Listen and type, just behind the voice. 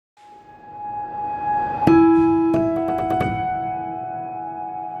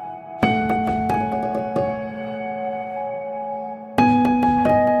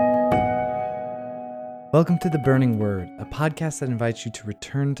Welcome to The Burning Word, a podcast that invites you to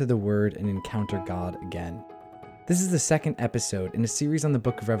return to the Word and encounter God again. This is the second episode in a series on the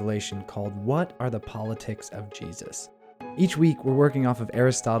book of Revelation called What Are the Politics of Jesus? Each week, we're working off of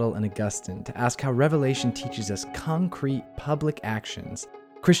Aristotle and Augustine to ask how Revelation teaches us concrete public actions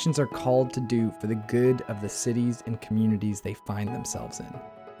Christians are called to do for the good of the cities and communities they find themselves in.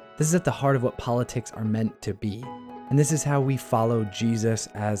 This is at the heart of what politics are meant to be, and this is how we follow Jesus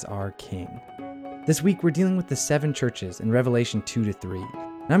as our King. This week, we're dealing with the 7 churches in Revelation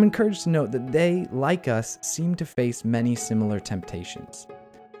 2-3, and I'm encouraged to note that they, like us, seem to face many similar temptations.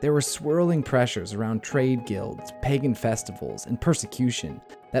 There were swirling pressures around trade guilds, pagan festivals, and persecution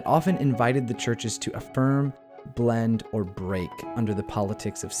that often invited the churches to affirm, blend, or break under the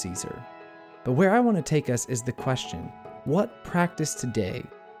politics of Caesar. But where I want to take us is the question, what practice today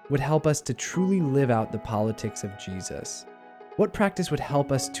would help us to truly live out the politics of Jesus? What practice would help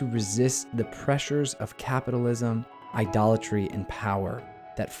us to resist the pressures of capitalism, idolatry, and power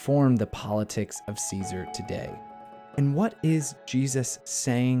that form the politics of Caesar today? And what is Jesus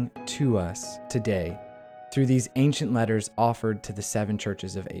saying to us today through these ancient letters offered to the 7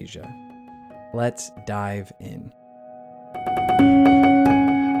 churches of Asia? Let's dive in.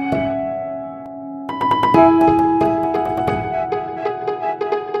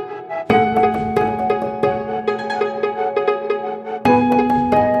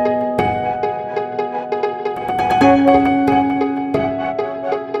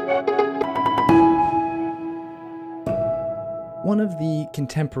 One of the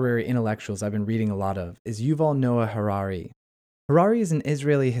contemporary intellectuals I've been reading a lot of is Yuval Noah Harari. Harari is an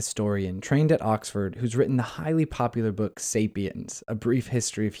Israeli historian trained at Oxford who's written the highly popular book Sapiens, A Brief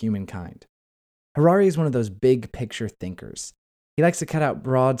History of Humankind. Harari is one of those big picture thinkers. He likes to cut out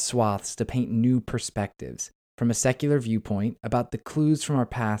broad swaths to paint new perspectives from a secular viewpoint about the clues from our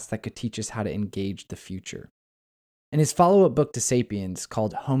past that could teach us how to engage the future. In his follow-up book to Sapiens,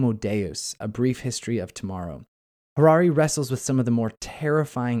 called Homo Deus, A Brief History of Tomorrow, Harari wrestles with some of the more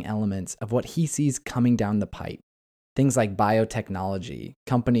terrifying elements of what he sees coming down the pipe. Things like biotechnology,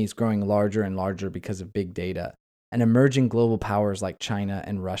 companies growing larger and larger because of big data, and emerging global powers like China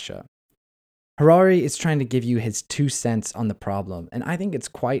and Russia. Harari is trying to give you his 2 cents on the problem, and I think it's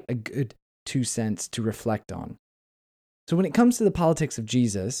quite a good 2 cents to reflect on. So when it comes to the politics of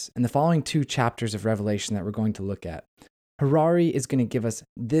Jesus, and the following 2 chapters of Revelation that we're going to look at, Harari is going to give us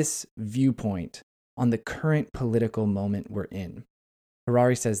this viewpoint on the current political moment we're in.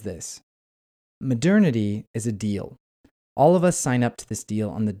 Harari says this: modernity is a deal. All of us sign up to this deal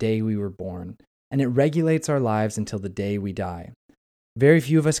on the day we were born, and it regulates our lives until the day we die. Very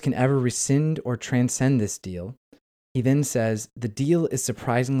few of us can ever rescind or transcend this deal. He then says, the deal is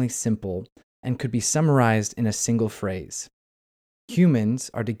surprisingly simple and could be summarized in a single phrase.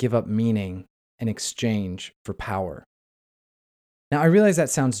 Humans are to give up meaning in exchange for power. Now, I realize that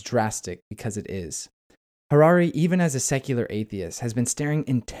sounds drastic because it is. Harari, even as a secular atheist, has been staring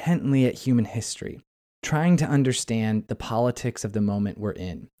intently at human history, trying to understand the politics of the moment we're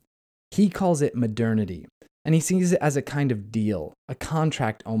in. He calls it modernity, and he sees it as a kind of deal, a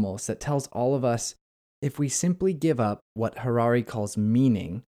contract almost, that tells all of us if we simply give up what Harari calls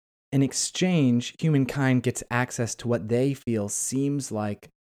meaning, in exchange, humankind gets access to what they feel seems like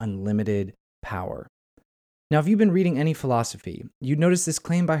unlimited power. Now, if you've been reading any philosophy, you'd notice this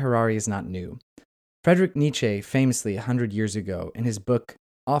claim by Harari is not new. Friedrich Nietzsche famously 100 years ago, in his book,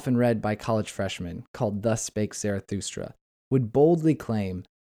 often read by college freshmen, called Thus Spake Zarathustra, would boldly claim,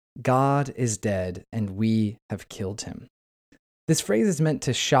 God is dead and we have killed him. This phrase is meant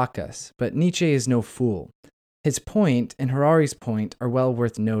to shock us, but Nietzsche is no fool. His point and Harari's point are well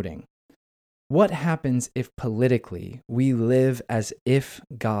worth noting. What happens if politically we live as if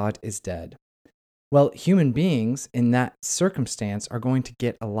God is dead? Well, human beings in that circumstance are going to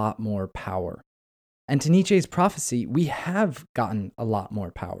get a lot more power. And to Nietzsche's prophecy, we have gotten a lot more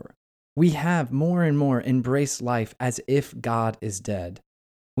power. We have more and more embraced life as if God is dead.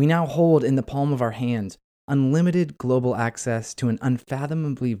 We now hold in the palm of our hands unlimited global access to an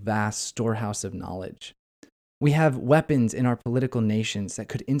unfathomably vast storehouse of knowledge. We have weapons in our political nations that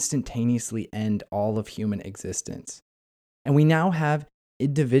could instantaneously end all of human existence. And we now have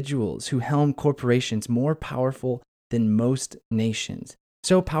individuals who helm corporations more powerful than most nations,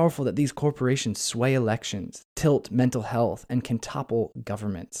 so powerful that these corporations sway elections, tilt mental health, and can topple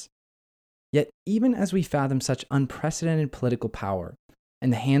governments. Yet, even as we fathom such unprecedented political power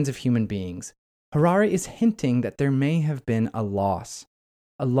in the hands of human beings, Harari is hinting that there may have been a loss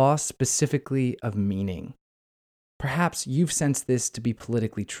specifically of meaning. Perhaps you've sensed this to be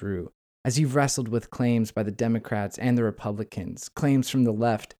politically true, as you've wrestled with claims by the Democrats and the Republicans, claims from the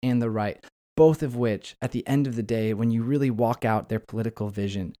left and the right, both of which, at the end of the day, when you really walk out their political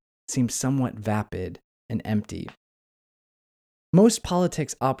vision, seem somewhat vapid and empty. Most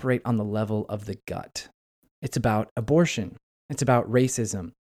politics operate on the level of the gut. It's about abortion. It's about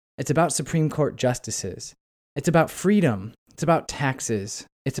racism. It's about Supreme Court justices. It's about freedom. It's about taxes.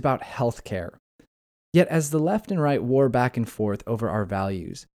 It's about healthcare. Yet as the left and right war back and forth over our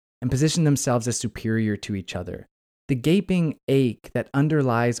values and position themselves as superior to each other, the gaping ache that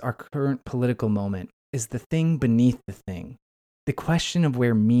underlies our current political moment is the thing beneath the thing, the question of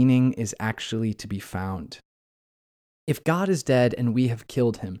where meaning is actually to be found. If God is dead and we have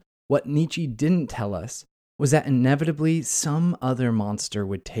killed him, what Nietzsche didn't tell us was that inevitably some other monster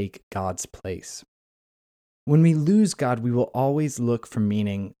would take God's place. When we lose God, we will always look for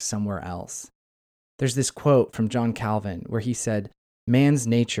meaning somewhere else. There's this quote from John Calvin where he said, "Man's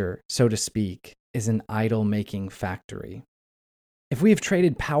nature, so to speak, is an idol-making factory." If we have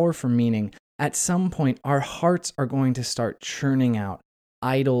traded power for meaning, at some point our hearts are going to start churning out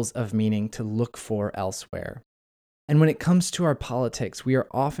idols of meaning to look for elsewhere. And when it comes to our politics, we are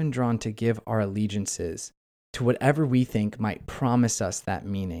often drawn to give our allegiances to whatever we think might promise us that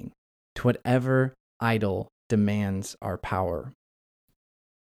meaning, to whatever idol demands our power.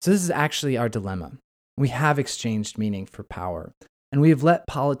 So this is actually our dilemma. We have exchanged meaning for power, and we have let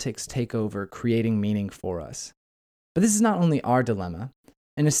politics take over, creating meaning for us. But this is not only our dilemma.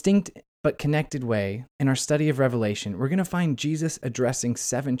 In a distinct but connected way, in our study of Revelation, we're going to find Jesus addressing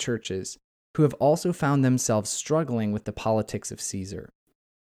 7 churches who have also found themselves struggling with the politics of Caesar.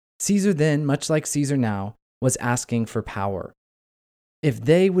 Caesar then, much like Caesar now, was asking for power. If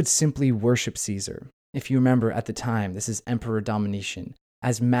they would simply worship Caesar, if you remember at the time, this is Emperor Domitian,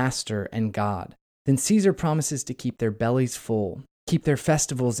 as master and God, then Caesar promises to keep their bellies full, keep their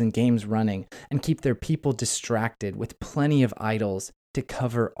festivals and games running, and keep their people distracted with plenty of idols to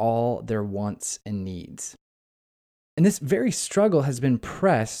cover all their wants and needs. And this very struggle has been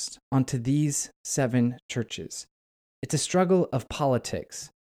pressed onto these 7 churches. It's a struggle of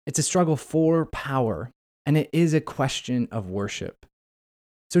politics. It's a struggle for power, and it is a question of worship.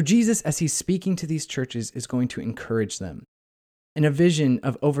 So Jesus, as he's speaking to these churches, is going to encourage them in a vision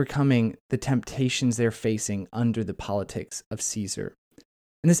of overcoming the temptations they're facing under the politics of Caesar.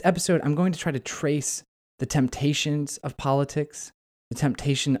 In this episode, I'm going to try to trace the temptations of politics, the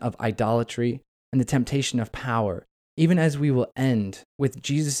temptation of idolatry, and the temptation of power, even as we will end with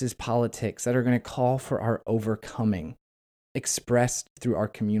Jesus' politics that are going to call for our overcoming, expressed through our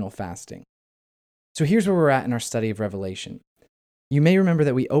communal fasting. So here's where we're at in our study of Revelation. You may remember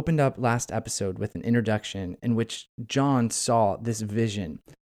that we opened up last episode with an introduction in which John saw this vision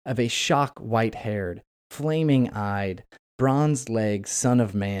of a shock white-haired, flaming-eyed, bronze-legged Son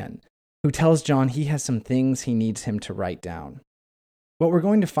of Man who tells John he has some things he needs him to write down. What we're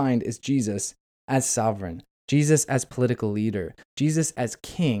going to find is Jesus as sovereign, Jesus as political leader, Jesus as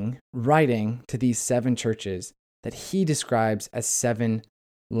king, writing to these 7 churches that he describes as 7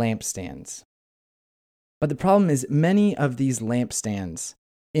 lampstands. But the problem is many of these lampstands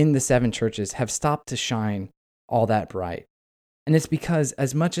in the 7 churches have stopped to shine all that bright. And it's because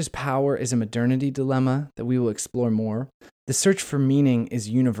as much as power is a modernity dilemma that we will explore more, the search for meaning is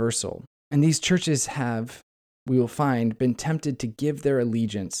universal. And these churches have, we will find, been tempted to give their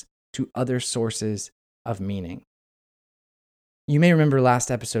allegiance to other sources of meaning. You may remember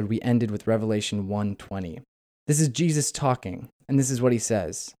last episode we ended with Revelation 1:20. This is Jesus talking, and this is what he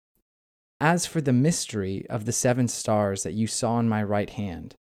says. "As for the mystery of the 7 stars that you saw in my right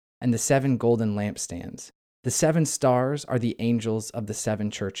hand, and the 7 golden lampstands, the 7 stars are the angels of the 7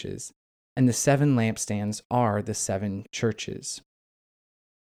 churches, and the 7 lampstands are the 7 churches."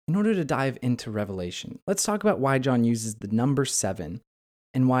 In order to dive into Revelation, let's talk about why John uses the number 7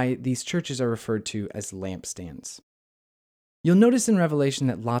 and why these churches are referred to as lampstands. You'll notice in Revelation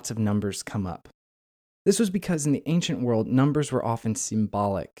that lots of numbers come up. This was because in the ancient world, numbers were often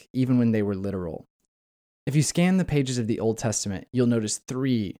symbolic, even when they were literal. If you scan the pages of the Old Testament, you'll notice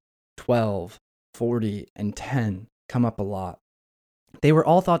 3, 12, 40, and 10 come up a lot. They were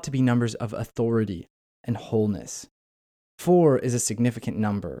all thought to be numbers of authority and wholeness. 4 is a significant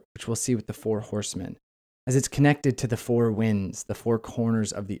number, which we'll see with the 4 horsemen, as it's connected to the 4 winds, the 4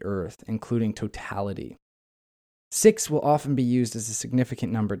 corners of the earth, including totality. 6 will often be used as a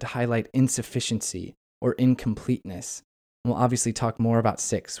significant number to highlight insufficiency or incompleteness. And we'll obviously talk more about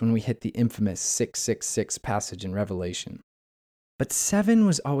 6 when we hit the infamous 666 passage in Revelation. But 7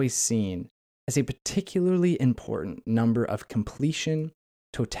 was always seen as a particularly important number of completion,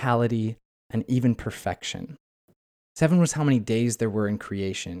 totality, and even perfection. 7 was how many days there were in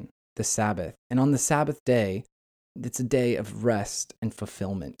creation, the Sabbath, and on the Sabbath day, it's a day of rest and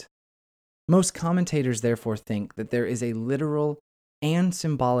fulfillment. Most commentators therefore think that there is a literal and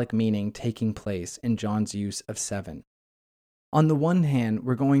symbolic meaning taking place in John's use of 7. On the one hand,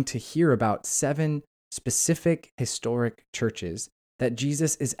 we're going to hear about 7 specific historic churches that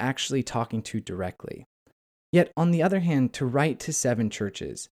Jesus is actually talking to directly. Yet, on the other hand, to write to 7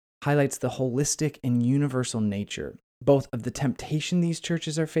 churches highlights the holistic and universal nature, both of the temptation these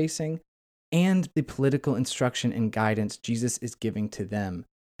churches are facing and the political instruction and guidance Jesus is giving to them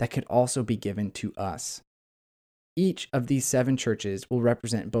that could also be given to us. Each of these 7 churches will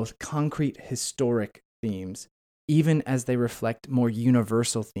represent both concrete historic themes, even as they reflect more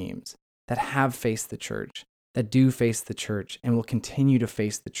universal themes that have faced the church, that do face the church, and will continue to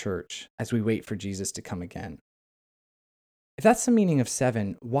face the church as we wait for Jesus to come again. If that's the meaning of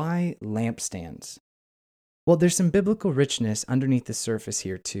 7, why lampstands? Well, there's some biblical richness underneath the surface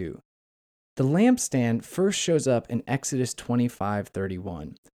here too. The lampstand first shows up in Exodus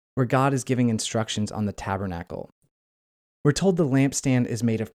 25:31, where God is giving instructions on the tabernacle. We're told the lampstand is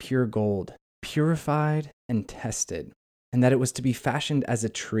made of pure gold, purified and tested, and that it was to be fashioned as a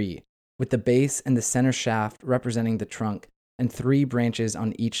tree, with the base and the center shaft representing the trunk, and 3 branches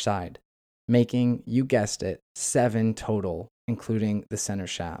on each side, making, you guessed it, 7 total, including the center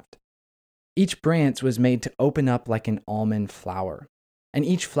shaft. Each branch was made to open up like an almond flower, and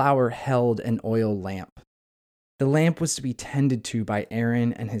each flower held an oil lamp. The lamp was to be tended to by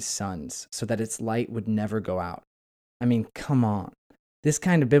Aaron and his sons so that its light would never go out. I mean, come on. This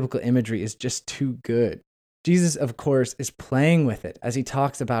kind of biblical imagery is just too good. Jesus, of course, is playing with it as he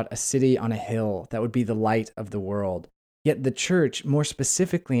talks about a city on a hill that would be the light of the world. Yet the church, more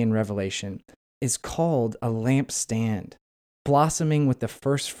specifically in Revelation, is called a lampstand, blossoming with the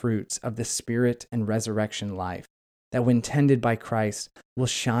first fruits of the Spirit and resurrection life, that when tended by Christ will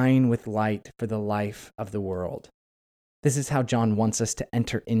shine with light for the life of the world. This is how John wants us to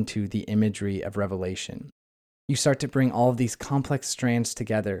enter into the imagery of Revelation. You start to bring all of these complex strands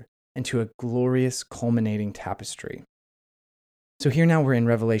together into a glorious culminating tapestry. So here now we're in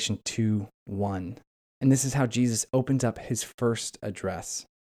Revelation 2:1, and this is how Jesus opens up his first address.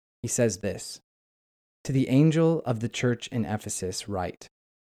 He says this, "To the angel of the church in Ephesus write,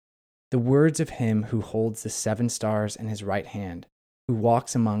 the words of him who holds the 7 stars in his right hand, who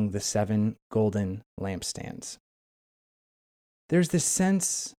walks among the 7 golden lampstands." There's this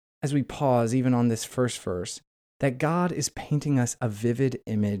sense, as we pause even on this first verse, that God is painting us a vivid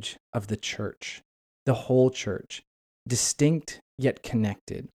image of the church, the whole church, distinct yet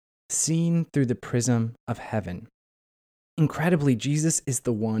connected, seen through the prism of heaven. Incredibly, Jesus is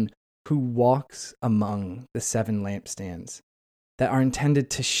the one who walks among the 7 lampstands that are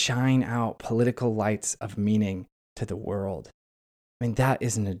intended to shine out political lights of meaning to the world. I mean, that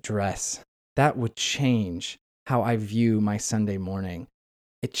is an address. That would change how I view my Sunday morning.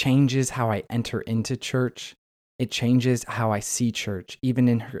 It changes how I enter into church. It changes how I see church, even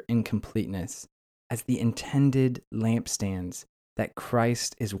in her incompleteness, as the intended lampstands that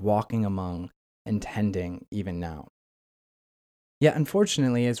Christ is walking among and tending even now. Yet,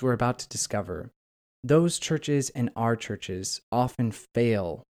 unfortunately, as we're about to discover, those churches and our churches often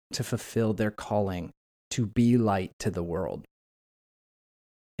fail to fulfill their calling to be light to the world.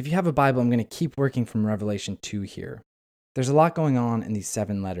 If you have a Bible, I'm going to keep working from Revelation 2 here. There's a lot going on in these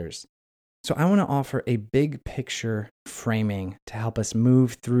 7 letters. So I want to offer a big picture framing to help us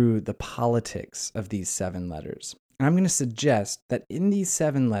move through the politics of these 7 letters. And I'm going to suggest that in these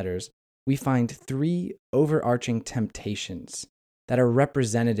 7 letters, we find 3 overarching temptations that are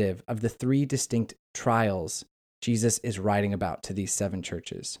representative of the 3 distinct trials Jesus is writing about to these 7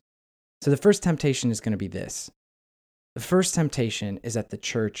 churches. So the first temptation is going to be this. The first temptation is that the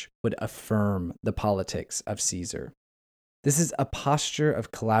church would affirm the politics of Caesar. This is a posture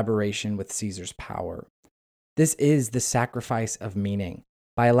of collaboration with Caesar's power. This is the sacrifice of meaning,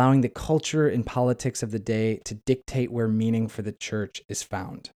 by allowing the culture and politics of the day to dictate where meaning for the church is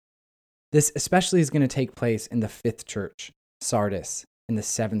found. This especially is going to take place in the 5th church, Sardis, and the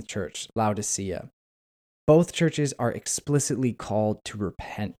 7th church, Laodicea. Both churches are explicitly called to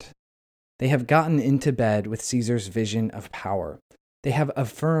repent. They have gotten into bed with Caesar's vision of power. They have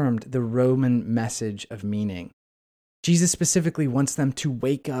affirmed the Roman message of meaning. Jesus specifically wants them to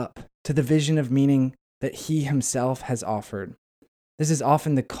wake up to the vision of meaning that he himself has offered. This is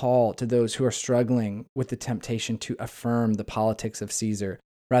often the call to those who are struggling with the temptation to affirm the politics of Caesar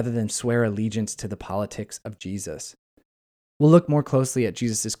rather than swear allegiance to the politics of Jesus. We'll look more closely at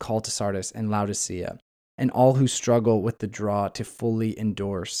Jesus' call to Sardis and Laodicea, and all who struggle with the draw to fully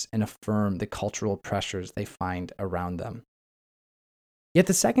endorse and affirm the cultural pressures they find around them. Yet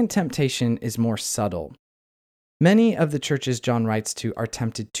the second temptation is more subtle. Many of the churches John writes to are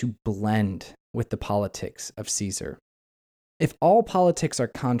tempted to blend with the politics of Caesar. If all politics are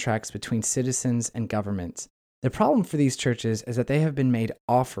contracts between citizens and governments, the problem for these churches is that they have been made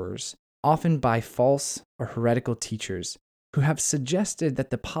offers, often by false or heretical teachers, who have suggested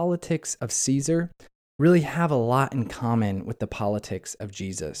that the politics of Caesar really have a lot in common with the politics of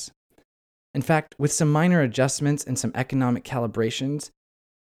Jesus. In fact, with some minor adjustments and some economic calibrations,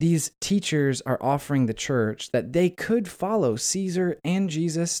 these teachers are offering the church that they could follow Caesar and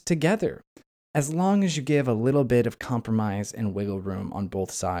Jesus together, as long as you give a little bit of compromise and wiggle room on both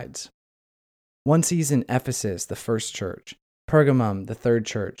sides. One sees in Ephesus, the first church, Pergamum, the third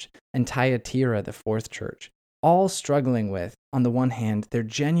church, and Thyatira, the fourth church, all struggling with, on the one hand, their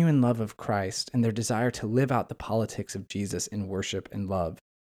genuine love of Christ and their desire to live out the politics of Jesus in worship and love,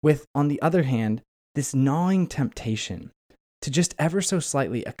 with, on the other hand, this gnawing temptation to just ever so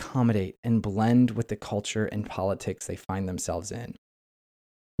slightly accommodate and blend with the culture and politics they find themselves in.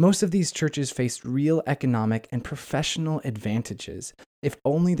 Most of these churches faced real economic and professional advantages if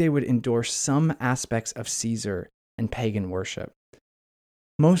only they would endorse some aspects of Caesar and pagan worship.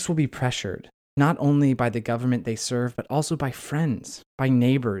 Most will be pressured, not only by the government they serve, but also by friends, by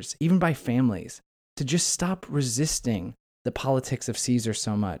neighbors, even by families, to just stop resisting the politics of Caesar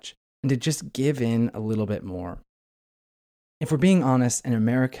so much and to just give in a little bit more. If we're being honest, in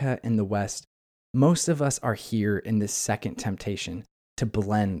America and the West, most of us are here in this second temptation to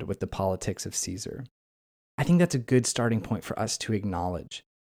blend with the politics of Caesar. I think that's a good starting point for us to acknowledge.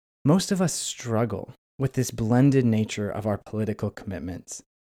 Most of us struggle with this blended nature of our political commitments.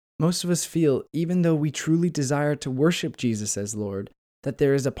 Most of us feel, even though we truly desire to worship Jesus as Lord, that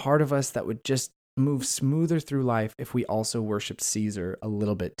there is a part of us that would just move smoother through life if we also worshiped Caesar a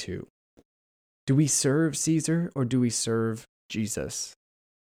little bit too. Do we serve Caesar or do we serve Jesus?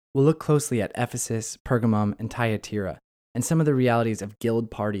 We'll look closely at Ephesus, Pergamum, and Thyatira, and some of the realities of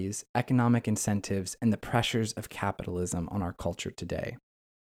guild parties, economic incentives, and the pressures of capitalism on our culture today.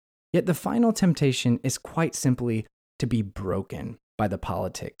 Yet the final temptation is quite simply to be broken by the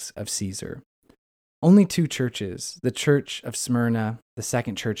politics of Caesar. Only two churches, the church of Smyrna, the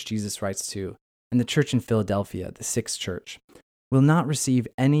second church Jesus writes to, and the church in Philadelphia, the sixth church, will not receive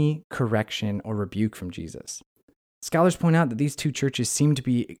any correction or rebuke from Jesus. Scholars point out that these two churches seem to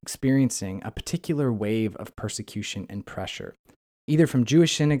be experiencing a particular wave of persecution and pressure, either from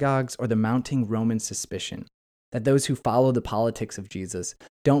Jewish synagogues or the mounting Roman suspicion that those who follow the politics of Jesus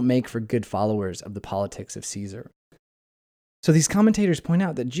don't make for good followers of the politics of Caesar. So these commentators point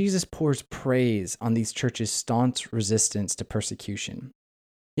out that Jesus pours praise on these churches' staunch resistance to persecution.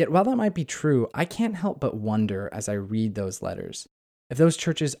 Yet while that might be true, I can't help but wonder as I read those letters if those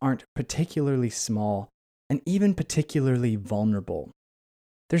churches aren't particularly small and even particularly vulnerable.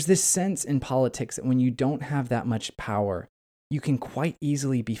 There's this sense in politics that when you don't have that much power, you can quite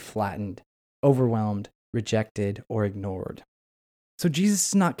easily be flattened, overwhelmed, rejected, or ignored. So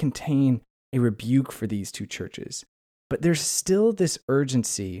Jesus does not contain a rebuke for these two churches, but there's still this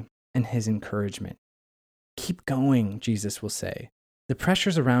urgency in his encouragement. Keep going, Jesus will say. The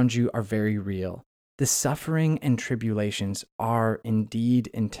pressures around you are very real. The suffering and tribulations are indeed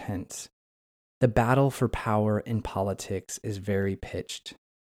intense. The battle for power in politics is very pitched.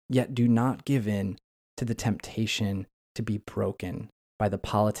 Yet do not give in to the temptation to be broken by the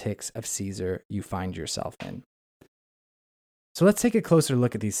politics of Caesar you find yourself in. So let's take a closer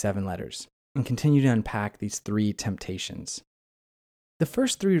look at these 7 letters and continue to unpack these 3 temptations. The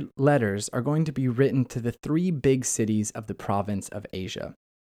first 3 letters are going to be written to the 3 big cities of the province of Asia,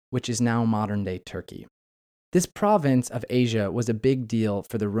 which is now modern-day Turkey. This province of Asia was a big deal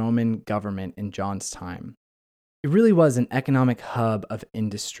for the Roman government in John's time. It really was an economic hub of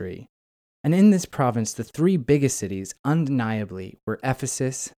industry. And in this province, the 3 biggest cities, undeniably, were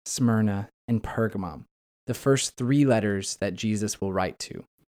Ephesus, Smyrna, and Pergamum, the first 3 letters that Jesus will write to.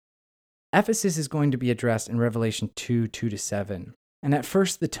 Ephesus is going to be addressed in Revelation 2:2-7, and at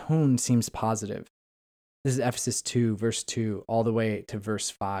first the tone seems positive. This is Ephesus 2, verse 2, all the way to verse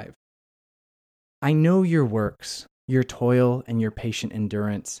 5. I know your works, your toil and your patient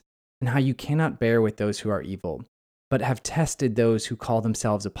endurance, and how you cannot bear with those who are evil, but have tested those who call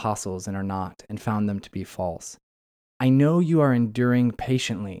themselves apostles and are not, and found them to be false. I know you are enduring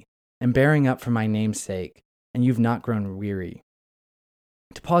patiently and bearing up for my name's sake, and you've not grown weary.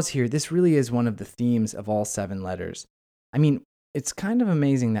 To pause here, this really is one of the themes of all 7 letters. I mean, it's kind of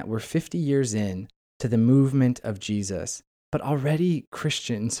amazing that we're 50 years in to the movement of Jesus, but already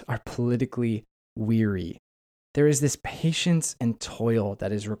Christians are politically weary. There is this patience and toil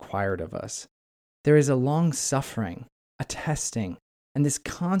that is required of us. There is a long suffering, a testing, and this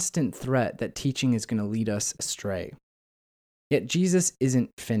constant threat that teaching is going to lead us astray. Yet Jesus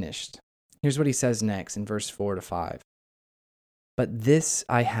isn't finished. Here's what he says next in verse 4-5. But this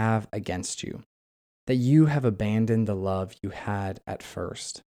I have against you, that you have abandoned the love you had at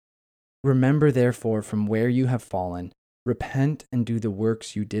first. Remember, therefore, from where you have fallen, repent and do the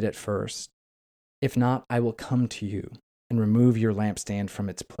works you did at first. If not, I will come to you and remove your lampstand from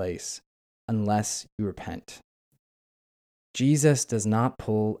its place, unless you repent. Jesus does not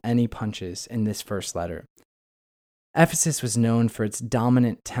pull any punches in this first letter. Ephesus was known for its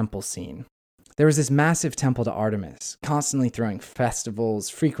dominant temple scene. There was this massive temple to Artemis, constantly throwing festivals,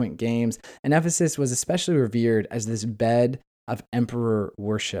 frequent games, and Ephesus was especially revered as this bed of emperor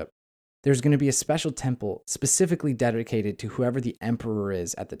worship. There's going to be a special temple specifically dedicated to whoever the emperor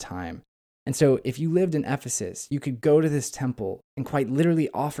is at the time. And so if you lived in Ephesus, you could go to this temple and quite literally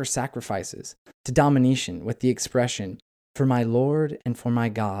offer sacrifices to Domitian with the expression, "For my Lord and for my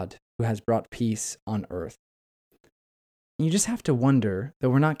God, who has brought peace on earth." And you just have to wonder,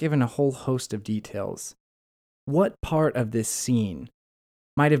 though we're not given a whole host of details, what part of this scene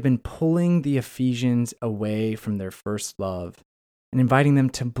might have been pulling the Ephesians away from their first love and inviting them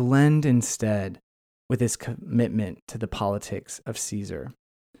to blend instead with this commitment to the politics of Caesar.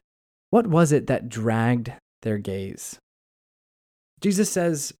 What was it that dragged their gaze? Jesus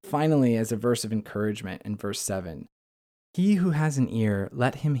says, finally, as a verse of encouragement in verse 7, "He who has an ear,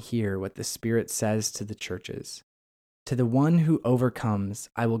 let him hear what the Spirit says to the churches. To the one who overcomes,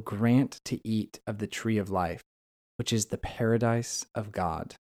 I will grant to eat of the tree of life, which is the paradise of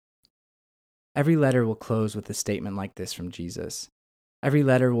God." Every letter will close with a statement like this from Jesus. Every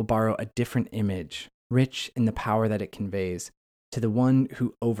letter will borrow a different image, rich in the power that it conveys, to the one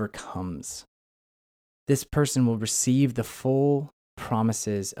who overcomes. This person will receive the full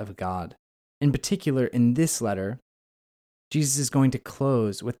promises of God. In particular, in this letter, Jesus is going to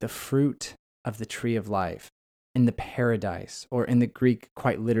close with the fruit of the tree of life in the paradise, or in the Greek,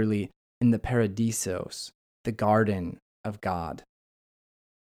 quite literally, in the paradisos, the garden of God.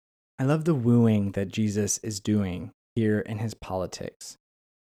 I love the wooing that Jesus is doing here in his politics.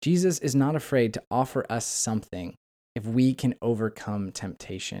 Jesus is not afraid to offer us something if we can overcome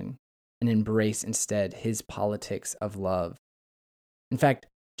temptation and embrace instead his politics of love. In fact,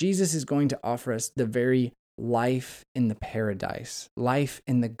 Jesus is going to offer us the very life in the paradise, life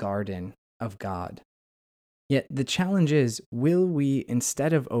in the garden of God. Yet the challenge is, will we,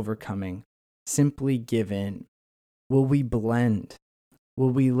 instead of overcoming, simply give in? Will we blend? Will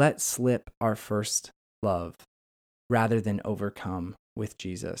we let slip our first love rather than overcome with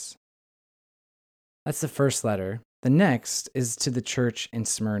Jesus? That's the first letter. The next is to the church in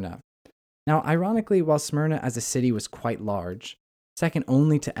Smyrna. Now, ironically, while Smyrna as a city was quite large, second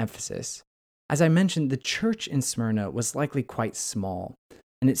only to Ephesus, as I mentioned, the church in Smyrna was likely quite small,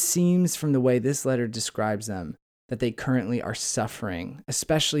 and it seems from the way this letter describes them that they currently are suffering,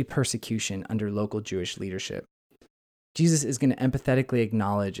 especially persecution under local Jewish leadership. Jesus is going to empathetically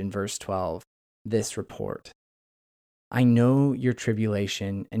acknowledge in verse 12 this report. "I know your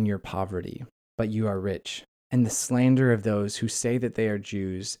tribulation and your poverty, but you are rich, and the slander of those who say that they are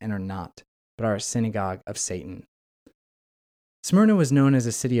Jews and are not, but are a synagogue of Satan." Smyrna was known as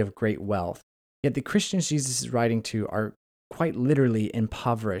a city of great wealth, yet the Christians Jesus is writing to are quite literally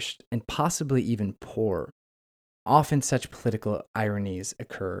impoverished and possibly even poor. Often such political ironies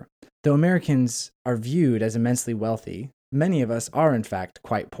occur. Though Americans are viewed as immensely wealthy, many of us are in fact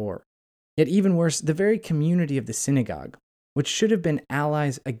quite poor. Yet even worse, the very community of the synagogue, which should have been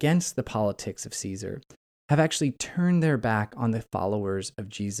allies against the politics of Caesar, have actually turned their back on the followers of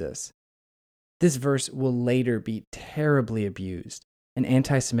Jesus. This verse will later be terribly abused in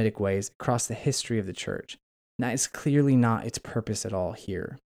anti-Semitic ways across the history of the church. And that is clearly not its purpose at all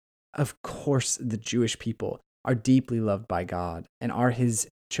here. Of course, the Jewish people are deeply loved by God and are his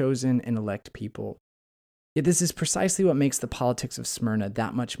chosen and elect people. Yet this is precisely what makes the politics of Smyrna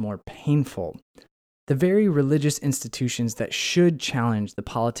that much more painful. The very religious institutions that should challenge the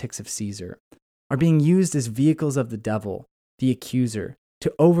politics of Caesar are being used as vehicles of the devil, the accuser,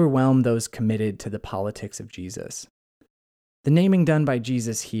 to overwhelm those committed to the politics of Jesus. The naming done by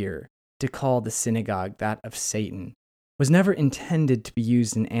Jesus here, to call the synagogue that of Satan, was never intended to be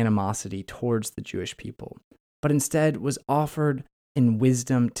used in animosity towards the Jewish people, but instead was offered in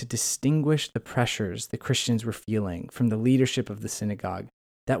wisdom to distinguish the pressures the Christians were feeling from the leadership of the synagogue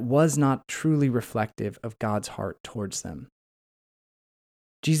that was not truly reflective of God's heart towards them.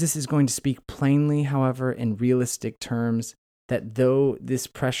 Jesus is going to speak plainly, however, in realistic terms, that though this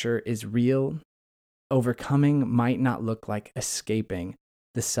pressure is real, overcoming might not look like escaping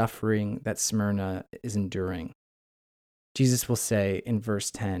the suffering that Smyrna is enduring. Jesus will say in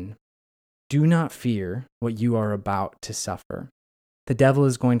verse 10, "Do not fear what you are about to suffer. The devil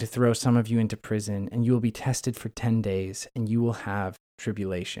is going to throw some of you into prison, and you will be tested for 10 days, and you will have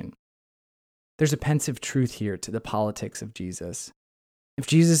tribulation." There's a pensive truth here to the politics of Jesus. If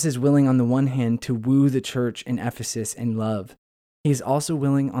Jesus is willing on the one hand to woo the church in Ephesus in love, he is also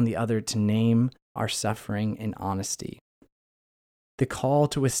willing on the other to name our suffering in honesty. The call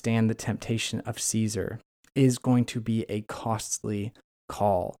to withstand the temptation of Caesar is going to be a costly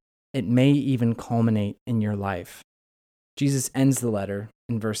call. It may even culminate in your life. Jesus ends the letter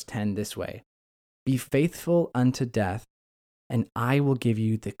in verse 10 this way: "Be faithful unto death, and I will give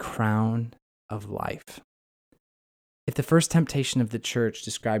you the crown of life." If the first temptation of the church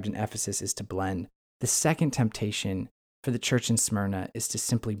described in Ephesus is to blend, the second temptation for the church in Smyrna is to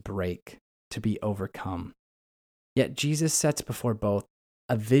simply break, to be overcome. Yet Jesus sets before both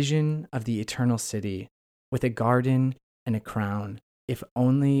a vision of the eternal city with a garden and a crown, if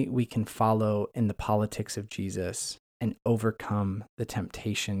only we can follow in the politics of Jesus and overcome the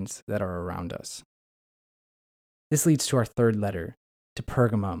temptations that are around us. This leads to our third letter, to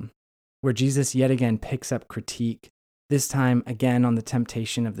Pergamum, where Jesus yet again picks up critique, this time again on the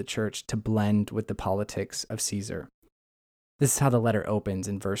temptation of the church to blend with the politics of Caesar. This is how the letter opens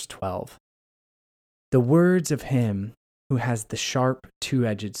in verse 12. "The words of him who has the sharp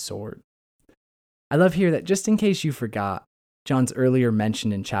two-edged sword." I love here that just in case you forgot, John's earlier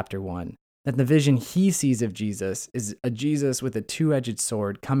mentioned in chapter 1, that the vision he sees of Jesus is a Jesus with a two-edged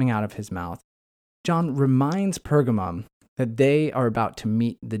sword coming out of his mouth. John reminds Pergamum that they are about to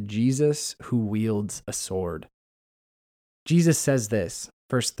meet the Jesus who wields a sword. Jesus says this,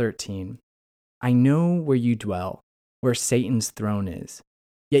 verse 13, "I know where you dwell, where Satan's throne is.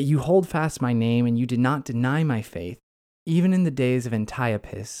 Yet you hold fast my name, and you did not deny my faith, even in the days of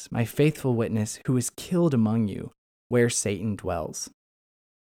Antiochus, my faithful witness, who was killed among you, where Satan dwells."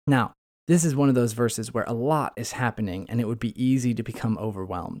 Now, this is one of those verses where a lot is happening, and it would be easy to become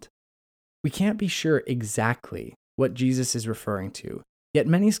overwhelmed. We can't be sure exactly what Jesus is referring to, yet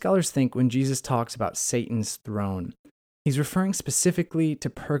many scholars think when Jesus talks about Satan's throne, he's referring specifically to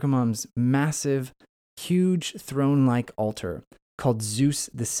Pergamum's massive, huge throne-like altar called Zeus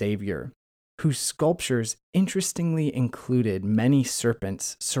the Savior, whose sculptures interestingly included many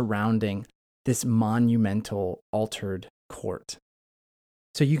serpents surrounding this monumental altered court.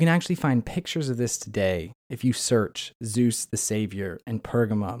 So you can actually find pictures of this today if you search Zeus the Savior and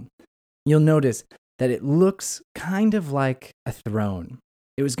Pergamum. You'll notice that it looks kind of like a throne.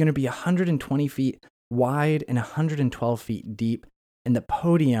 It was going to be 120 feet wide and 112 feet deep, and the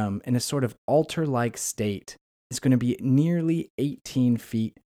podium in a sort of altar-like state is going to be nearly 18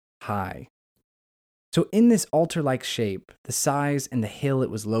 feet high. So in this altar-like shape, the size and the hill it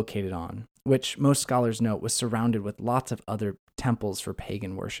was located on, which most scholars note was surrounded with lots of other temples for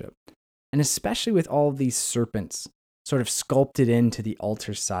pagan worship, and especially with all of these serpents sort of sculpted into the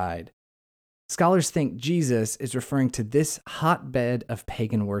altar side, scholars think Jesus is referring to this hotbed of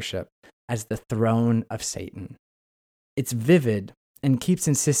pagan worship as the throne of Satan. It's vivid and keeps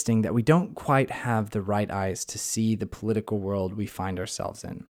insisting that we don't quite have the right eyes to see the political world we find ourselves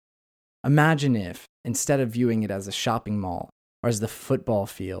in. Imagine if, instead of viewing it as a shopping mall or as the football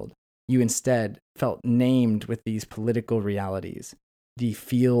field, you instead felt named with these political realities: the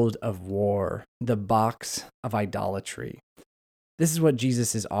field of war, the box of idolatry. This is what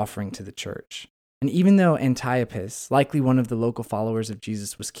Jesus is offering to the church. And even though Antiochus, likely one of the local followers of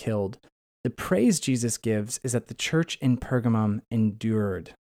Jesus, was killed, the praise Jesus gives is that the church in Pergamum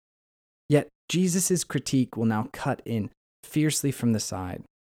endured. Yet Jesus' critique will now cut in fiercely from the side.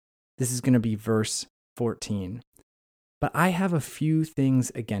 This is going to be verse 14. "But I have a few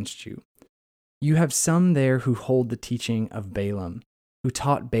things against you. You have some there who hold the teaching of Balaam, who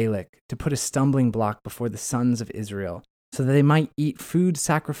taught Balak to put a stumbling block before the sons of Israel, so that they might eat food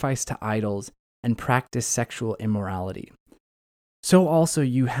sacrificed to idols and practice sexual immorality. So also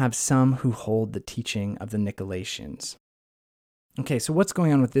you have some who hold the teaching of the Nicolaitans." Okay, so what's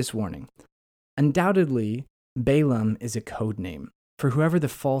going on with this warning? Undoubtedly, Balaam is a code name for whoever the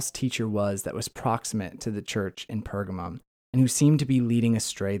false teacher was that was proximate to the church in Pergamum and who seemed to be leading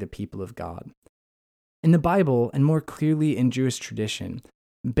astray the people of God. In the Bible, and more clearly in Jewish tradition,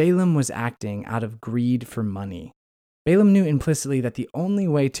 Balaam was acting out of greed for money. Balaam knew implicitly that the only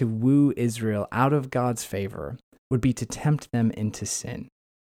way to woo Israel out of God's favor would be to tempt them into sin.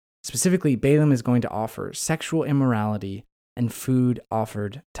 Specifically, Balaam is going to offer sexual immorality and food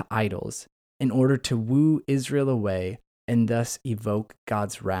offered to idols in order to woo Israel away and thus evoke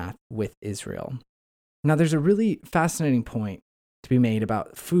God's wrath with Israel. Now, there's a really fascinating point to be made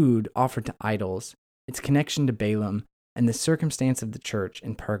about food offered to idols, its connection to Balaam, and the circumstance of the church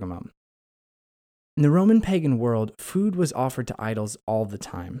in Pergamum. In the Roman pagan world, food was offered to idols all the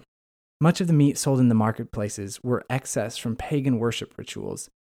time. Much of the meat sold in the marketplaces were excess from pagan worship rituals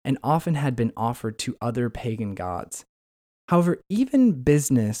and often had been offered to other pagan gods. However, even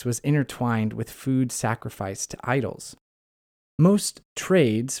business was intertwined with food sacrificed to idols. Most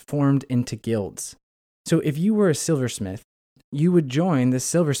trades formed into guilds. So if you were a silversmith, you would join the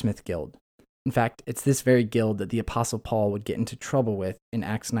silversmith guild. In fact, it's this very guild that the Apostle Paul would get into trouble with in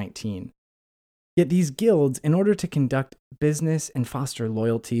Acts 19. Yet these guilds, in order to conduct business and foster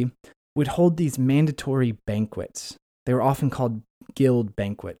loyalty, would hold these mandatory banquets. They were often called guild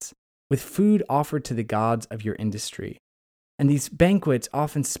banquets, with food offered to the gods of your industry. And these banquets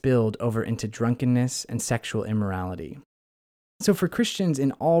often spilled over into drunkenness and sexual immorality. So for Christians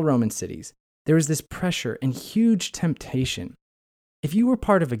in all Roman cities, there was this pressure and huge temptation. If you were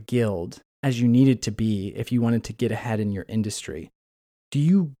part of a guild, as you needed to be if you wanted to get ahead in your industry, do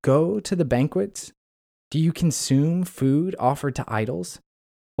you go to the banquets? Do you consume food offered to idols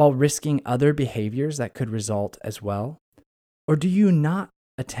while risking other behaviors that could result as well? Or do you not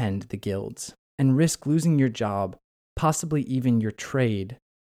attend the guilds and risk losing your job, possibly even your trade,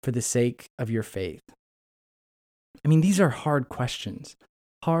 for the sake of your faith? I mean, these are hard questions,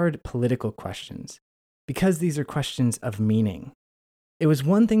 hard political questions, because these are questions of meaning. It was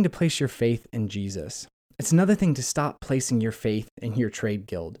one thing to place your faith in Jesus. It's another thing to stop placing your faith in your trade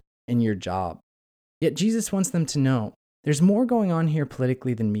guild, in your job. Yet Jesus wants them to know there's more going on here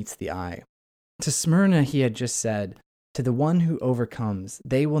politically than meets the eye. To Smyrna, he had just said, "To the one who overcomes,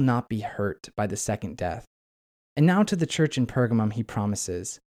 they will not be hurt by the second death." And now to the church in Pergamum, he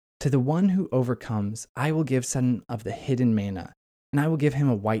promises, "To the one who overcomes, I will give some of the hidden manna, and I will give him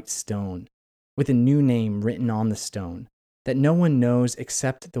a white stone, with a new name written on the stone, that no one knows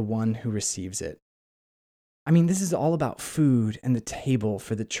except the one who receives it." I mean, this is all about food and the table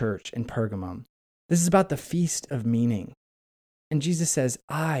for the church in Pergamum. This is about the feast of meaning. And Jesus says,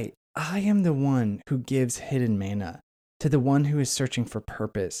 I am the one who gives hidden manna to the one who is searching for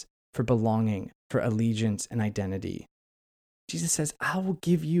purpose, for belonging, for allegiance and identity. Jesus says, I will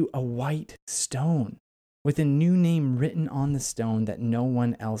give you a white stone with a new name written on the stone that no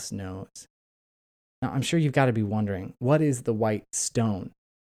one else knows. Now, I'm sure you've got to be wondering, what is the white stone?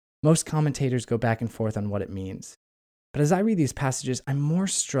 Most commentators go back and forth on what it means. But as I read these passages, I'm more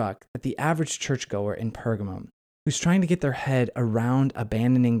struck that the average churchgoer in Pergamum, who's trying to get their head around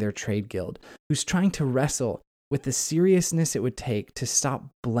abandoning their trade guild, who's trying to wrestle with the seriousness it would take to stop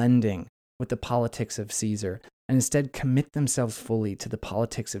blending with the politics of Caesar and instead commit themselves fully to the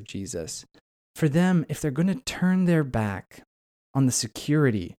politics of Jesus. For them, if they're going to turn their back on the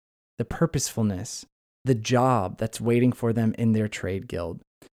security, the purposefulness, the job that's waiting for them in their trade guild,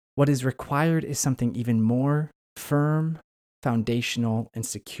 what is required is something even more firm, foundational, and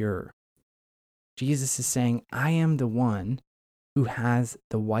secure. Jesus is saying, I am the one who has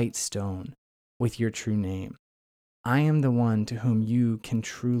the white stone with your true name. I am the one to whom you can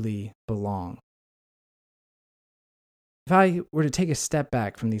truly belong. If I were to take a step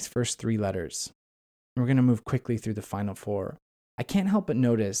back from these first three letters, and we're going to move quickly through the final four, I can't help but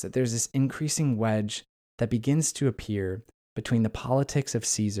notice that there's this increasing wedge that begins to appear between the politics of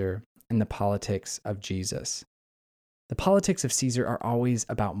Caesar and the politics of Jesus. The politics of Caesar are always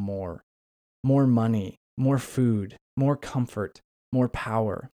about more money, more food, more comfort, more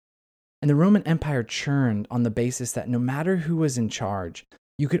power. And the Roman Empire churned on the basis that no matter who was in charge,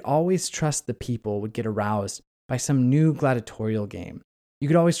 you could always trust the people would get aroused by some new gladiatorial game. You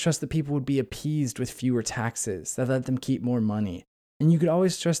could always trust that people would be appeased with fewer taxes that let them keep more money. And you could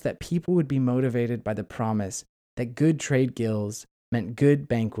always trust that people would be motivated by the promise that good trade guilds meant good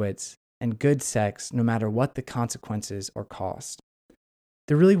banquets and good sex no matter what the consequences or cost.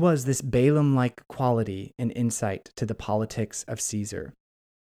 There really was this Balaam-like quality and insight to the politics of Caesar.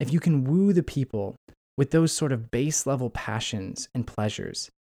 If you can woo the people with those sort of base-level passions and pleasures,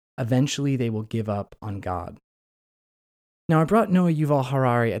 eventually they will give up on God. Now, I brought Noah Yuval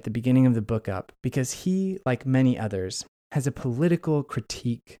Harari at the beginning of the book up because he, like many others, has a political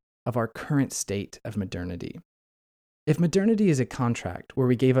critique of our current state of modernity. If modernity is a contract where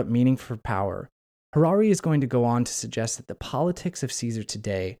we gave up meaning for power, Harari is going to go on to suggest that the politics of Caesar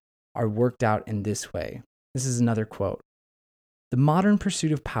today are worked out in this way. This is another quote. The modern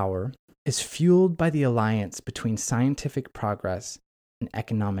pursuit of power is fueled by the alliance between scientific progress and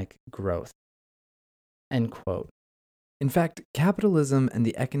economic growth. End quote. In fact, capitalism and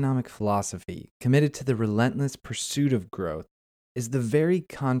the economic philosophy committed to the relentless pursuit of growth is the very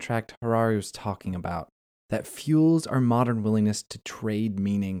contract Harari was talking about that fuels our modern willingness to trade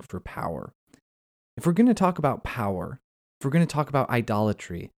meaning for power. If we're going to talk about power, if we're going to talk about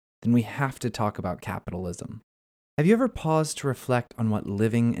idolatry, then we have to talk about capitalism. Have you ever paused to reflect on what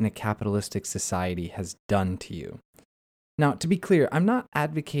living in a capitalistic society has done to you? Now, to be clear, I'm not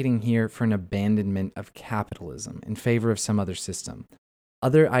advocating here for an abandonment of capitalism in favor of some other system.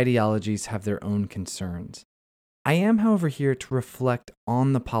 Other ideologies have their own concerns. I am, however, here to reflect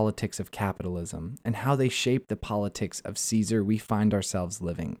on the politics of capitalism and how they shape the politics of Caesar we find ourselves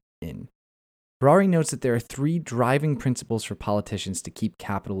living in. Harari notes that there are 3 driving principles for politicians to keep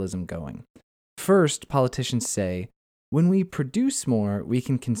capitalism going. First, politicians say, when we produce more, we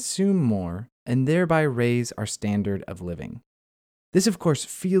can consume more and thereby raise our standard of living. This, of course,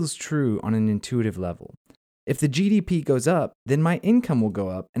 feels true on an intuitive level. If the GDP goes up, then my income will go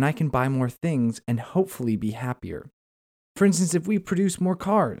up and I can buy more things and hopefully be happier. For instance, if we produce more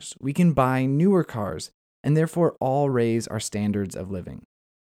cars, we can buy newer cars and therefore all raise our standards of living.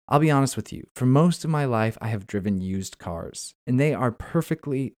 I'll be honest with you, for most of my life I have driven used cars and they are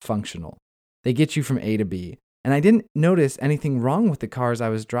perfectly functional. They get you from A to B, and I didn't notice anything wrong with the cars I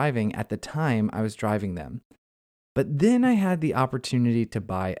was driving at the time I was driving them. But then I had the opportunity to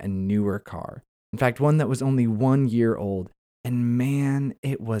buy a newer car. In fact, one that was only 1 year old. And man,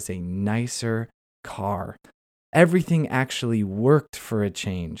 it was a nicer car. Everything actually worked for a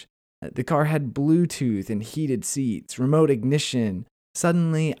change. The car had Bluetooth and heated seats, remote ignition.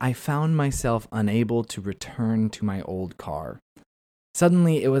 Suddenly, I found myself unable to return to my old car.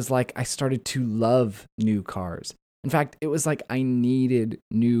 Suddenly, it was like I started to love new cars. In fact, it was like I needed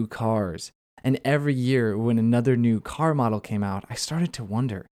new cars. And every year when another new car model came out, I started to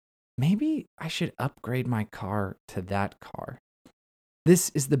wonder, maybe I should upgrade my car to that car. This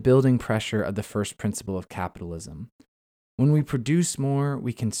is the building pressure of the first principle of capitalism. When we produce more,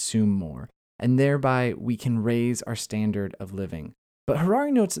 we consume more, and thereby we can raise our standard of living. But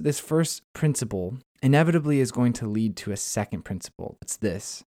Harari notes that this first principle inevitably is going to lead to a second principle. It's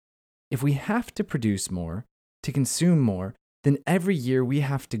this. If we have to produce more, to consume more, then every year we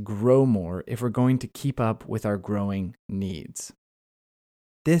have to grow more if we're going to keep up with our growing needs.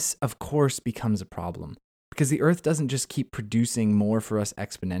 This, of course, becomes a problem because the Earth doesn't just keep producing more for us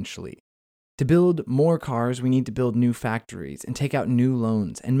exponentially. To build more cars, we need to build new factories and take out new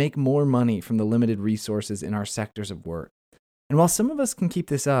loans and make more money from the limited resources in our sectors of work. And while some of us can keep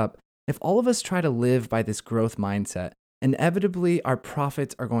this up, if all of us try to live by this growth mindset, inevitably our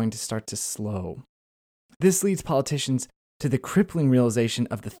profits are going to start to slow. This leads politicians to the crippling realization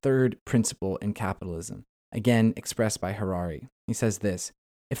of the third principle in capitalism, again expressed by Harari. He says this,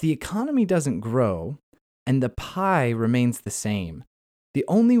 if the economy doesn't grow and the pie remains the same, the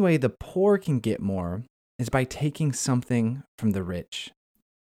only way the poor can get more is by taking something from the rich.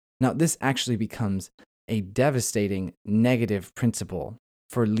 Now, this actually becomes a devastating negative principle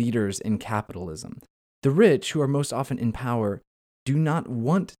for leaders in capitalism. The rich, who are most often in power, do not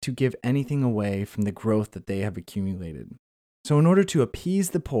want to give anything away from the growth that they have accumulated. So in order to appease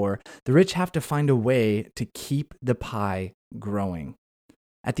the poor, the rich have to find a way to keep the pie growing.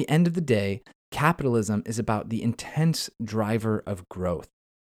 At the end of the day, capitalism is about the intense driver of growth.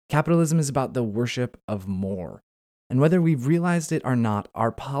 Capitalism is about the worship of more. And whether we've realized it or not,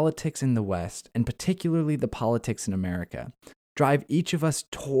 our politics in the West, and particularly the politics in America, drive each of us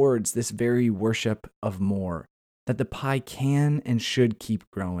towards this very worship of more, that the pie can and should keep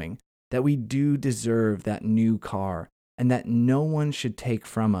growing, that we do deserve that new car, and that no one should take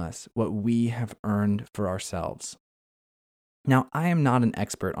from us what we have earned for ourselves. Now, I am not an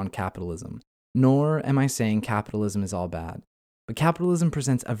expert on capitalism, nor am I saying capitalism is all bad, but capitalism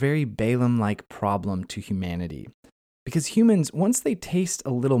presents a very Balaam-like problem to humanity. Because humans, once they taste a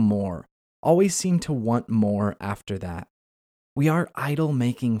little more, always seem to want more after that. We are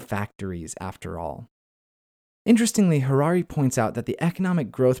idol-making factories, after all. Interestingly, Harari points out that the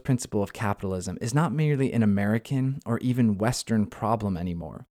economic growth principle of capitalism is not merely an American or even Western problem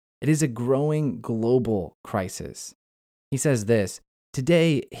anymore. It is a growing global crisis. He says this,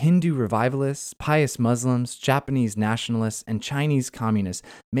 today, Hindu revivalists, pious Muslims, Japanese nationalists, and Chinese communists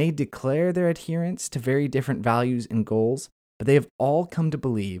may declare their adherence to very different values and goals, but they have all come to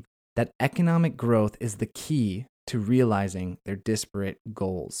believe that economic growth is the key to realizing their disparate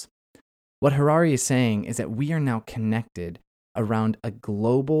goals. What Harari is saying is that we are now connected around a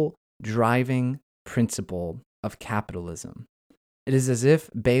global driving principle of capitalism. It is as if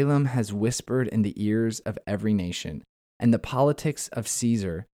Balaam has whispered in the ears of every nation, and the politics of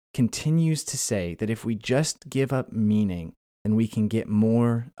Caesar continues to say that if we just give up meaning, then we can get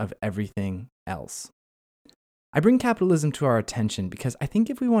more of everything else. I bring capitalism to our attention because I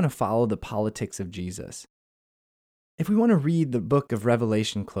think if we want to follow the politics of Jesus, if we want to read the book of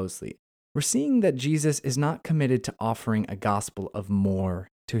Revelation closely, we're seeing that Jesus is not committed to offering a gospel of more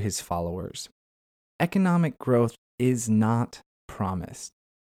to his followers. Economic growth is not promised.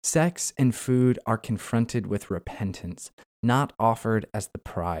 Sex and food are confronted with repentance, not offered as the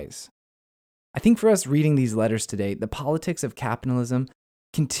prize. I think for us reading these letters today, the politics of capitalism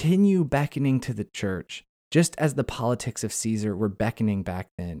continue beckoning to the church, just as the politics of Caesar were beckoning back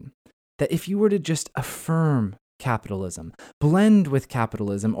then. That if you were to just affirm capitalism, blend with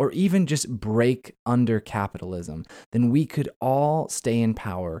capitalism, or even just break under capitalism, then we could all stay in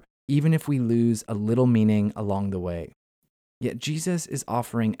power, even if we lose a little meaning along the way. Yet Jesus is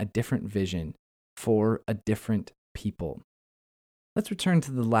offering a different vision for a different people. Let's return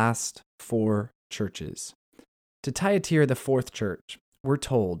to the last four churches. To Thyatira, the fourth church, we're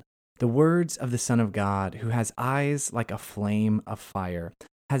told, the words of the Son of God, who has eyes like a flame of fire,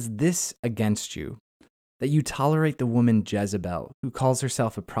 has this against you, that you tolerate the woman Jezebel, who calls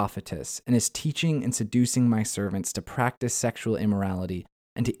herself a prophetess and is teaching and seducing my servants to practice sexual immorality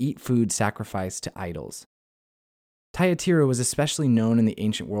and to eat food sacrificed to idols. Thyatira was especially known in the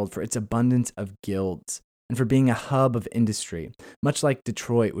ancient world for its abundance of guilds and for being a hub of industry, much like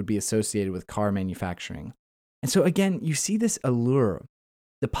Detroit would be associated with car manufacturing. And so again, you see this allure,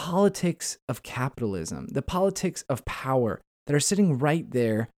 the politics of capitalism, the politics of power that are sitting right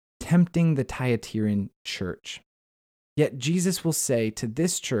there tempting the Thyatiran church. Yet Jesus will say to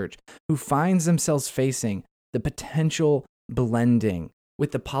this church who finds themselves facing the potential blending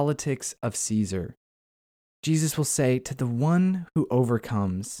with the politics of Caesar, Jesus will say, to the one who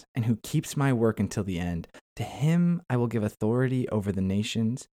overcomes and who keeps my work until the end, to him I will give authority over the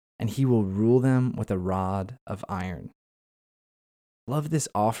nations, and he will rule them with a rod of iron. Love this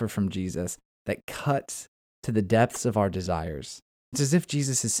offer from Jesus that cuts to the depths of our desires. It's as if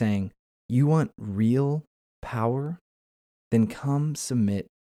Jesus is saying, you want real power? Then come submit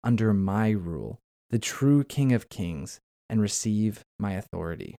under my rule, the true King of Kings, and receive my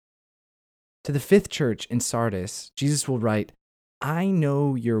authority. To the fifth church in Sardis, Jesus will write, I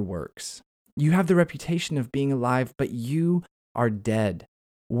know your works. You have the reputation of being alive, but you are dead.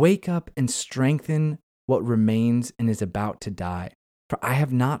 Wake up and strengthen what remains and is about to die, for I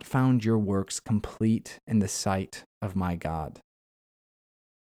have not found your works complete in the sight of my God.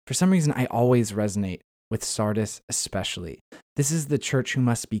 For some reason, I always resonate with Sardis especially. This is the church who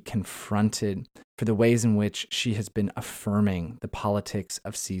must be confronted for the ways in which she has been affirming the politics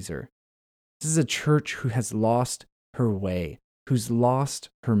of Caesar. This is a church who has lost her way, who's lost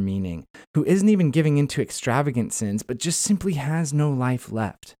her meaning, who isn't even giving into extravagant sins, but just simply has no life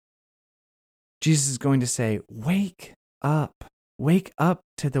left. Jesus is going to say, wake up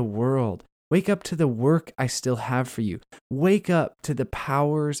to the world. Wake up to the work I still have for you. Wake up to the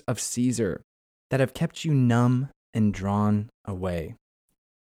powers of Caesar that have kept you numb and drawn away.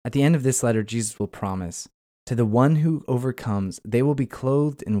 At the end of this letter, Jesus will promise, to the one who overcomes, they will be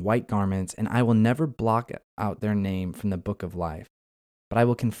clothed in white garments, and I will never blot out their name from the book of life, but I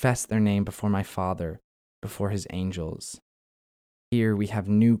will confess their name before my Father, before his angels. Here we have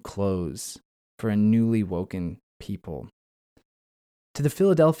new clothes for a newly woken people. To the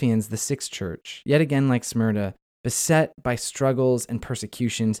Philadelphians, the sixth church, yet again like Smyrna, beset by struggles and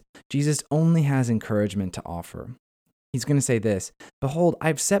persecutions, Jesus only has encouragement to offer. He's going to say this, behold, I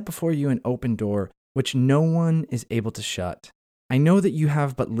have set before you an open door, which no one is able to shut. I know that you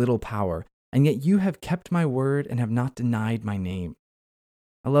have but little power, and yet you have kept my word and have not denied my name.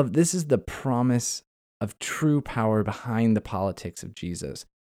 I love this is the promise of true power behind the politics of Jesus.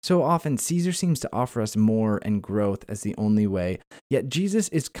 So often, Caesar seems to offer us more and growth as the only way, yet Jesus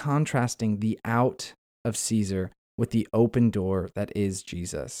is contrasting the out of Caesar with the open door that is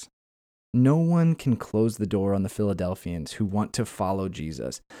Jesus. No one can close the door on the Philadelphians who want to follow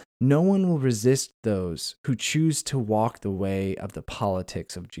Jesus. No one will resist those who choose to walk the way of the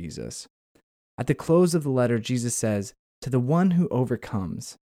politics of Jesus. At the close of the letter, Jesus says, to the one who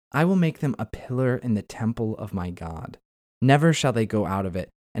overcomes, I will make them a pillar in the temple of my God. Never shall they go out of it,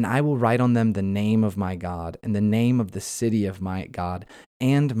 and I will write on them the name of my God and the name of the city of my God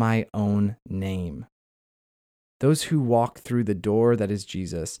and my own name. Those who walk through the door that is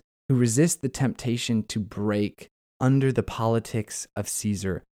Jesus, who resist the temptation to break under the politics of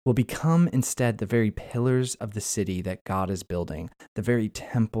Caesar, will become instead the very pillars of the city that God is building, the very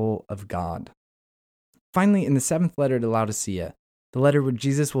temple of God. Finally, in the seventh letter to Laodicea, the letter where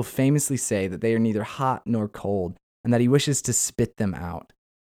Jesus will famously say that they are neither hot nor cold, and that he wishes to spit them out.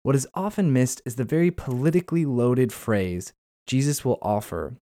 What is often missed is the very politically loaded phrase Jesus will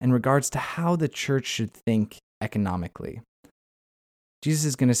offer in regards to how the church should think economically. Jesus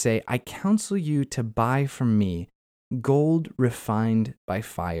is going to say, I counsel you to buy from me gold refined by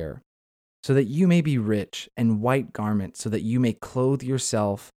fire, so that you may be rich, and white garments, so that you may clothe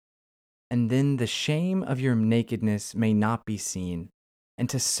yourself, and then the shame of your nakedness may not be seen, and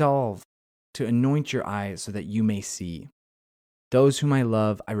to salve, to anoint your eyes, so that you may see. Those whom I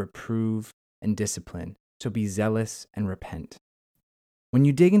love, I reprove and discipline, so be zealous and repent. When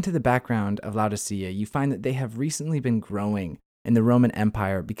you dig into the background of Laodicea, you find that they have recently been growing in the Roman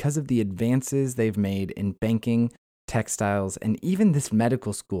Empire because of the advances they've made in banking, textiles, and even this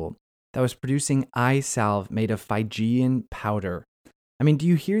medical school that was producing eye salve made of Phrygian powder. I mean, do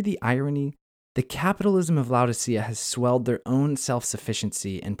you hear the irony? The capitalism of Laodicea has swelled their own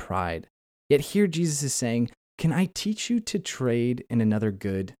self-sufficiency and pride. Yet here Jesus is saying, can I teach you to trade in another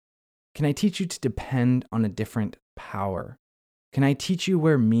good? Can I teach you to depend on a different power? Can I teach you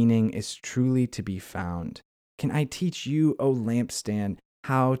where meaning is truly to be found? Can I teach you, O lampstand,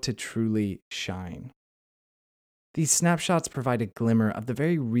 how to truly shine? These snapshots provide a glimmer of the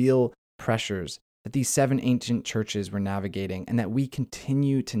very real pressures that these 7 ancient churches were navigating and that we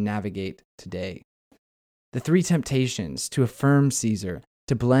continue to navigate today. The 3 temptations to affirm Caesar,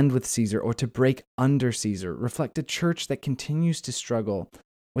 to blend with Caesar, or to break under Caesar reflect a church that continues to struggle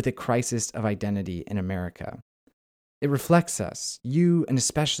with a crisis of identity in America. It reflects us, you and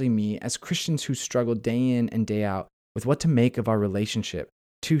especially me, as Christians who struggle day in and day out with what to make of our relationship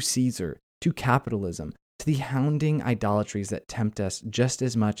to Caesar, to capitalism, to the hounding idolatries that tempt us just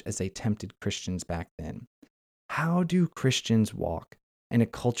as much as they tempted Christians back then. How do Christians walk in a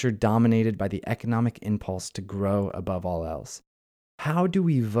culture dominated by the economic impulse to grow above all else? How do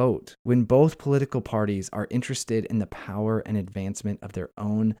we vote when both political parties are interested in the power and advancement of their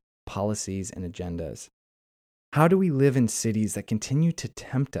own policies and agendas? How do we live in cities that continue to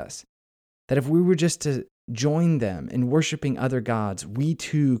tempt us? That if we were just to join them in worshiping other gods, we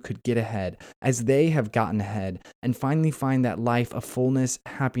too could get ahead as they have gotten ahead and finally find that life of fullness,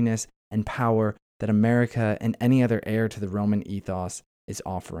 happiness, and power that America and any other heir to the Roman ethos is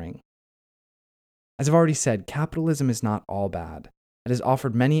offering. As I've already said, capitalism is not all bad. It has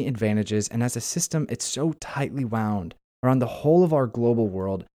offered many advantages, and as a system, it's so tightly wound around the whole of our global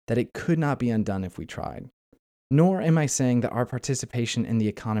world that it could not be undone if we tried. Nor am I saying that our participation in the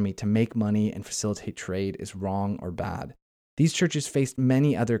economy to make money and facilitate trade is wrong or bad. These churches faced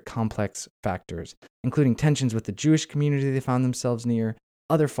many other complex factors, including tensions with the Jewish community they found themselves near,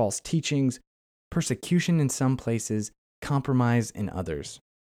 other false teachings, persecution in some places, compromise in others.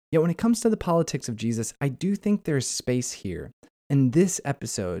 Yet when it comes to the politics of Jesus, I do think there is space here in this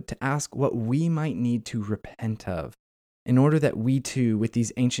episode to ask what we might need to repent of in order that we too, with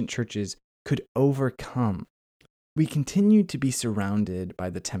these ancient churches, could overcome. We continue to be surrounded by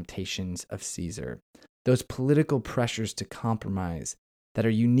the temptations of Caesar, those political pressures to compromise that are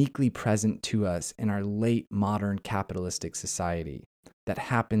uniquely present to us in our late modern capitalistic society that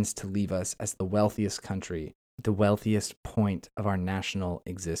happens to leave us as the wealthiest country at the wealthiest point of our national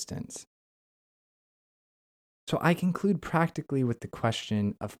existence. So I conclude practically with the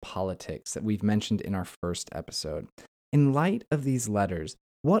question of politics that we've mentioned in our first episode. In light of these letters,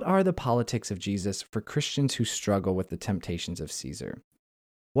 what are the politics of Jesus for Christians who struggle with the temptations of Caesar?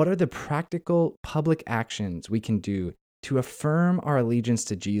 What are the practical public actions we can do to affirm our allegiance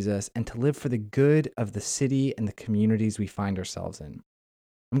to Jesus and to live for the good of the city and the communities we find ourselves in?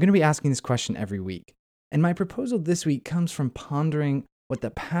 I'm going to be asking this question every week, and my proposal this week comes from pondering what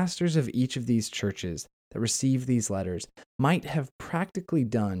the pastors of each of these churches that receive these letters might have practically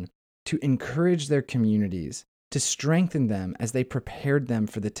done to encourage their communities, to strengthen them as they prepared them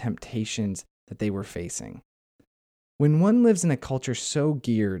for the temptations that they were facing. When one lives in a culture so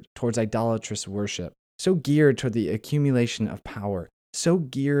geared towards idolatrous worship, so geared toward the accumulation of power, so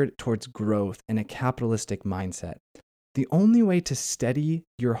geared towards growth in a capitalistic mindset, the only way to steady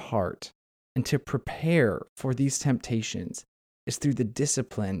your heart and to prepare for these temptations is through the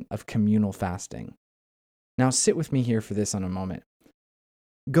discipline of communal fasting. Now sit with me here for this on a moment.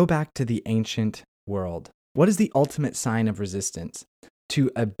 Go back to the ancient world. What is the ultimate sign of resistance to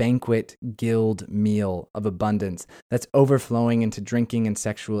a banquet guild meal of abundance that's overflowing into drinking and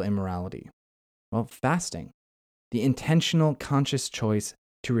sexual immorality? Well, fasting. The intentional, conscious choice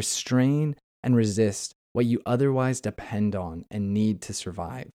to restrain and resist what you otherwise depend on and need to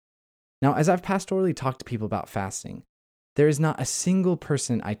survive. Now, as I've pastorally talked to people about fasting, there is not a single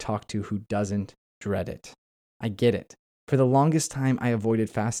person I talk to who doesn't dread it. I get it. For the longest time, I avoided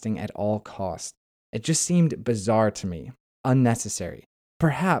fasting at all costs. It just seemed bizarre to me, unnecessary,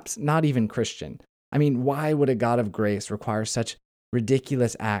 perhaps not even Christian. I mean, why would a God of grace require such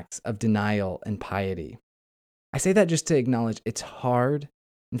ridiculous acts of denial and piety? I say that just to acknowledge it's hard,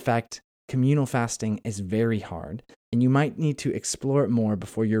 in fact, communal fasting is very hard, and you might need to explore it more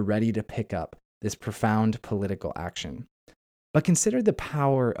before you're ready to pick up this profound political action. But consider the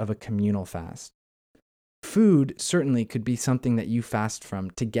power of a communal fast. Food certainly could be something that you fast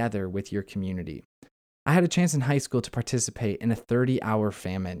from together with your community. I had a chance in high school to participate in a 30-hour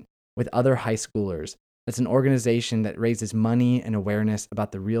famine with other high schoolers. That's an organization that raises money and awareness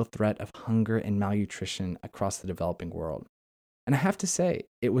about the real threat of hunger and malnutrition across the developing world. And I have to say,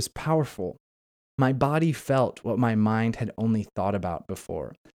 it was powerful. My body felt what my mind had only thought about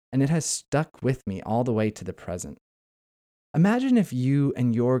before, and it has stuck with me all the way to the present. Imagine if you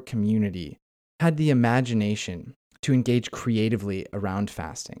and your community had the imagination to engage creatively around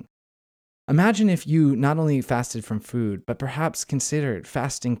fasting. Imagine if you not only fasted from food, but perhaps considered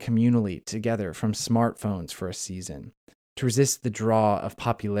fasting communally together from smartphones for a season, to resist the draw of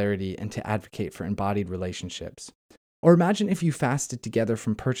popularity and to advocate for embodied relationships. Or imagine if you fasted together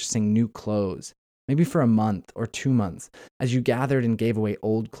from purchasing new clothes, maybe for a month or 2 months, as you gathered and gave away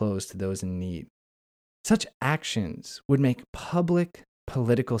old clothes to those in need. Such actions would make public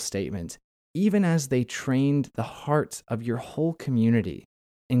political statements, even as they trained the hearts of your whole community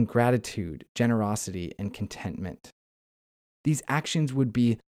in gratitude, generosity, and contentment. These actions would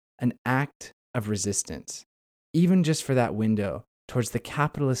be an act of resistance, even just for that window towards the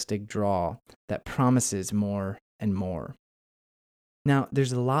capitalistic draw that promises more and more. Now,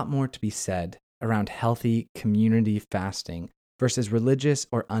 there's a lot more to be said around healthy community fasting versus religious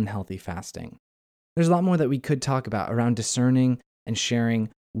or unhealthy fasting. There's a lot more that we could talk about around discerning and sharing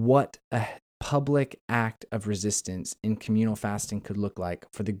what a public act of resistance in communal fasting could look like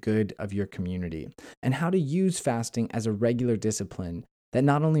for the good of your community, and how to use fasting as a regular discipline that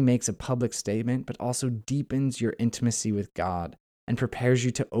not only makes a public statement, but also deepens your intimacy with God and prepares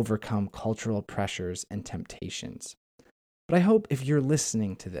you to overcome cultural pressures and temptations. But I hope if you're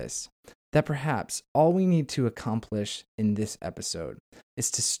listening to this, that perhaps all we need to accomplish in this episode is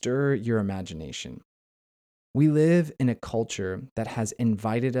to stir your imagination. We live in a culture that has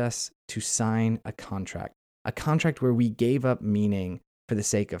invited us to sign a contract where we gave up meaning for the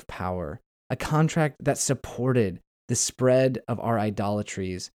sake of power, a contract that supported the spread of our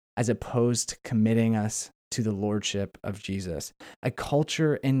idolatries as opposed to committing us to the lordship of Jesus, a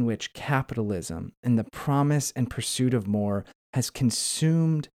culture in which capitalism and the promise and pursuit of more has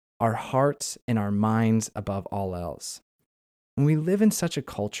consumed our hearts and our minds above all else. When we live in such a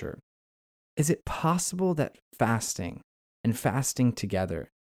culture, is it possible that fasting and fasting together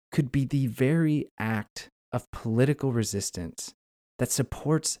could be the very act of political resistance that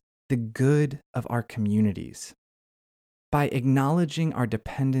supports the good of our communities? By acknowledging our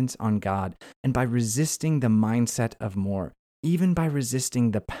dependence on God and by resisting the mindset of more, even by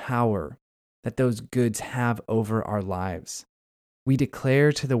resisting the power that those goods have over our lives, we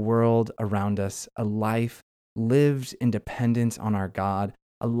declare to the world around us a life lived in dependence on our God,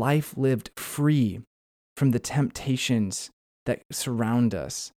 a life lived free from the temptations that surround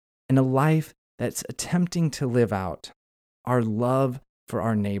us, and a life that's attempting to live out our love for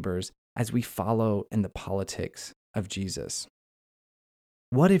our neighbors as we follow in the politics of Jesus.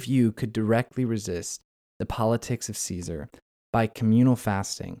 What if you could directly resist the politics of Caesar by communal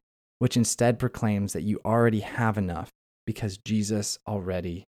fasting, which instead proclaims that you already have enough because Jesus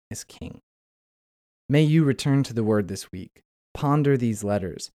already is King? May you return to the Word this week. Ponder these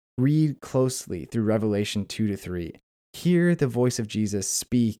letters. Read closely through Revelation 2-3. Hear the voice of Jesus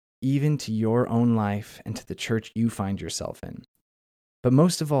speak even to your own life and to the church you find yourself in. But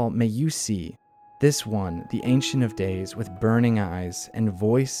most of all, may you see this one, the Ancient of Days, with burning eyes and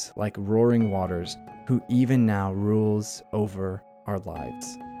voice like roaring waters, who even now rules over our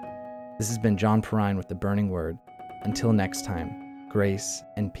lives. This has been John Perrine with The Burning Word. Until next time, grace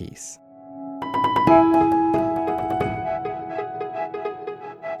and peace.